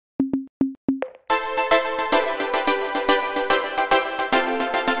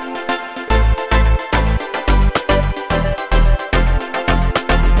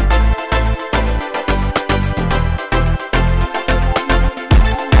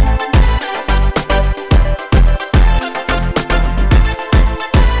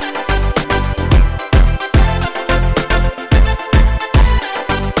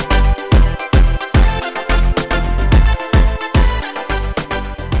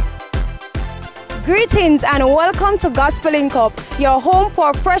Greetings and welcome to Gospel Linkup, your home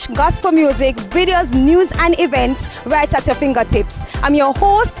for fresh gospel music, videos, news and events right at your fingertips. I'm your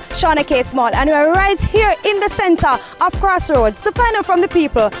host, Shauna K. Small, and we're right here in the center of Crossroads to find out from the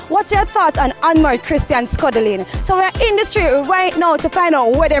people what's your thoughts on unmarried Christians cuddling. So we're in the street right now to find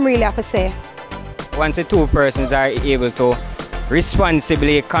out what them really have to say. Once the two persons are able to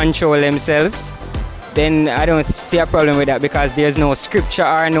responsibly control themselves, then I don't see a problem with that, because there's no scripture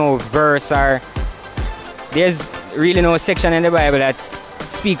or no verse or there's really no section in the Bible that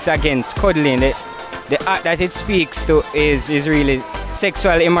speaks against cuddling. The act that it speaks to is really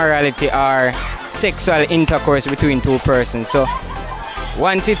sexual immorality or sexual intercourse between two persons. So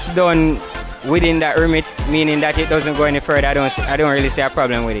once it's done within that remit, meaning that it doesn't go any further, I don't really see a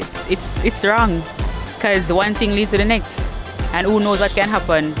problem with it. It's wrong, because one thing leads to the next. And who knows what can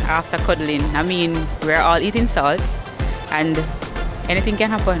happen after cuddling. I mean, we're all eating salt and anything can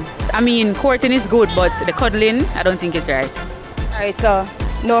happen. I mean, courting is good, but the cuddling, I don't think it's right. Alright, so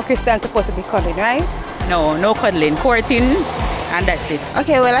no Christian supposed to be cuddling, right? No cuddling, courting, and that's it.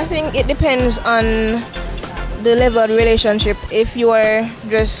 Okay, well, I think it depends on the level of the relationship. If you are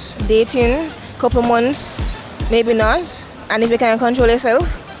just dating a couple months, maybe not, and if you can control yourself.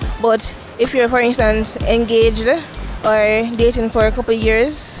 But if you're, for instance, engaged or dating for a couple of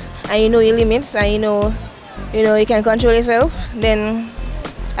years and you know your limits and you know you can control yourself, then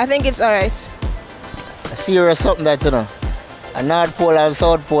I think it's alright. I see you're something that, a North Pole and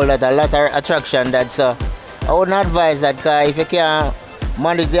South Pole, that a lot of attraction, that's I wouldn't advise that, because if you can't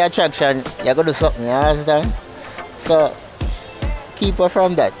manage the attraction, you're going to do something, you understand? So keep her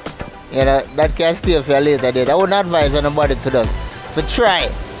from that. That can stay for a later date. I wouldn't advise anybody to do that. For try,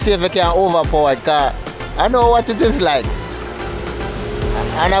 see if you can overpower it, because I know what it is like.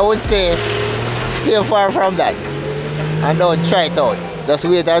 And I would say, stay far from that. And don't try it out. Just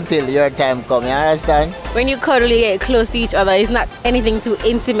wait until your time comes, you understand? When you cuddle, you get close to each other. It's not anything too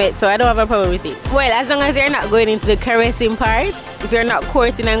intimate, so I don't have a problem with it. Well, as long as you're not going into the caressing part, if you're not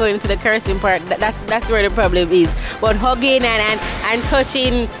courting and going into the caressing part, that's where the problem is. But hugging and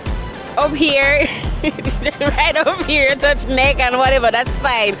touching up here, right up here, touch neck and whatever, that's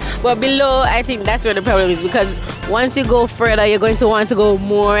fine. But below, I think that's where the problem is, because once you go further, you're going to want to go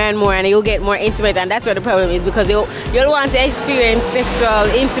more and more, and you'll get more intimate, and that's where the problem is, because you'll want to experience sexual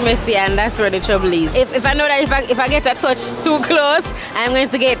intimacy, and that's where the trouble is. If I know that if I get a touch too close, I'm going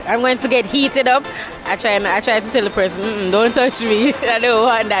to get heated up. I try to tell the person, don't touch me. I don't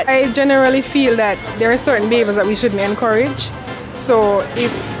want that. I generally feel that there are certain behaviors that we shouldn't encourage. So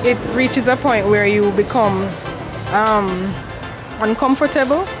if it reaches a point where you become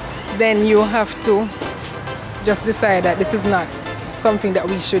uncomfortable, then you have to just decide that this is not something that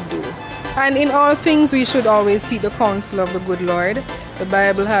we should do. And in all things, we should always seek the counsel of the good Lord. The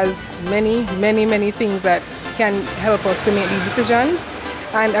Bible has many, many, many things that can help us to make these decisions.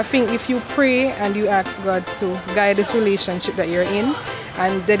 And I think if you pray and you ask God to guide this relationship that you're in,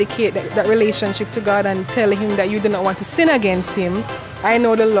 and dedicate that relationship to God and tell Him that you do not want to sin against Him, I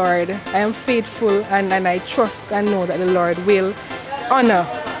know the Lord, I am faithful, and I trust and know that the Lord will honor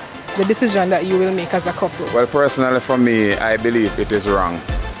the decision that you will make as a couple. Well, personally for me, I believe it is wrong,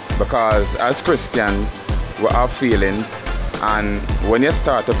 because as Christians, we have feelings, and when you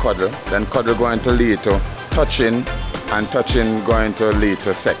start to cuddle, then cuddle going to lead to touching, and touching going to lead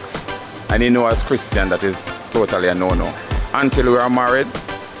to sex. And as Christian, that is totally a no-no. Until we are married,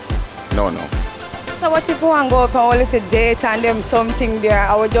 no. So what if we want to go up on a little date and them something there,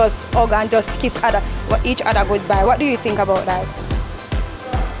 I would just hug and just kiss each other goodbye? What do you think about that?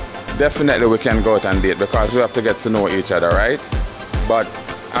 Definitely we can go out and date, because we have to get to know each other, right? But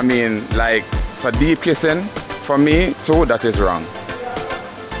I mean, like, for deep kissing, for me too, that is wrong.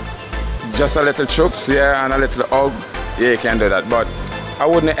 Just a little chups, yeah, and a little hug, yeah, you can do that. But I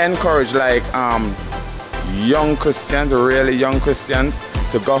wouldn't encourage, like, young Christians, really young Christians,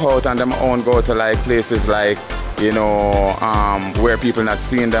 to go out on their own, go to like places like, where people not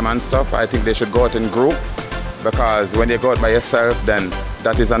seeing them and stuff. I think they should go out in group, because when you go out by yourself, then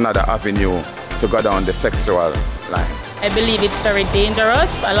that is another avenue to go down the sexual line. I believe it's very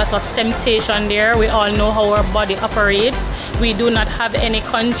dangerous, a lot of temptation there. We all know how our body operates. We do not have any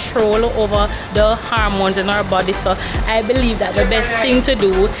control over the hormones in our body. So I believe that the best thing to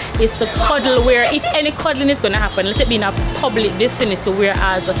do is to cuddle, where if any cuddling is going to happen, let it be in a public vicinity,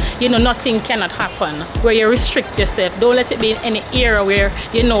 whereas, nothing cannot happen, where you restrict yourself. Don't let it be in any area where,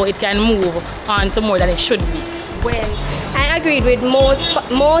 it can move on to more than it should be. Well, I agreed with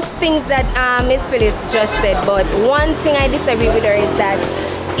most things that Ms. Phyllis just said, but one thing I disagree with her is that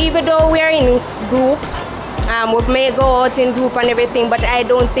even though we are in group We may go out in group and everything, but I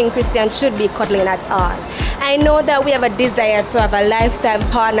don't think Christians should be cuddling at all. I know that we have a desire to have a lifetime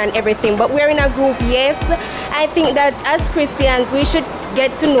partner and everything, but we're in a group, yes. I think that as Christians, we should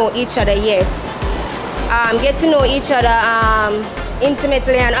get to know each other, yes. Get to know each other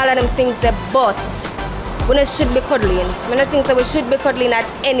intimately and all of them things, but we should be cuddling. I don't think so we should be cuddling at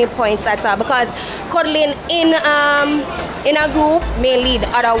any point at all, because cuddling in a group may lead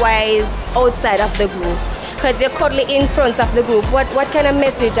otherwise outside of the group. Because you're cuddling in front of the group. What kind of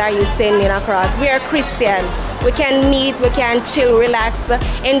message are you sending across? We are Christian. We can meet, we can chill, relax,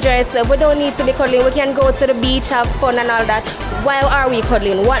 enjoy ourselves. We don't need to be cuddling. We can go to the beach, have fun and all that. Why are we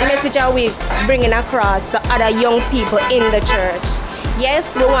cuddling? What message are we bringing across to other young people in the church? Yes,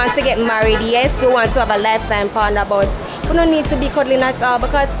 we want to get married. Yes, we want to have a lifetime partner, but we don't need to be cuddling at all,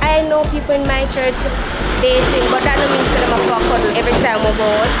 because I know people in my church dating, but that don't mean that I'm going to cuddle every time we go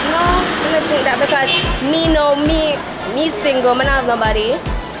out. No, I don't think that, because me single, I don't have nobody.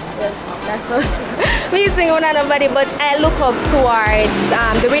 Yes, that's all. Me single, I don't have nobody, but I look up towards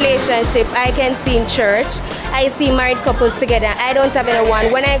the relationship I can see in church. I see married couples together. I don't have anyone.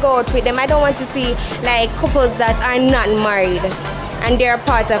 When I go out with them, I don't want to see like couples that are not married. And they're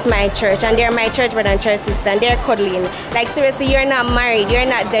part of my church, and they're my church brother and church sister, and they're cuddling. Like seriously, you're not married, you're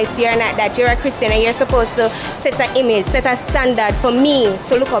not this, you're not that, you're a Christian, and you're supposed to set an image, set a standard for me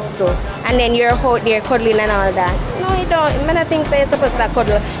to look up to. And then you're out there cuddling and all that. No, you don't. I don't think so you're supposed to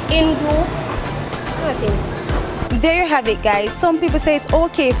cuddle in group. I don't think so. There you have it, guys. Some people say it's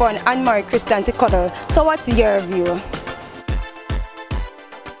okay for an unmarried Christian to cuddle. So what's your view?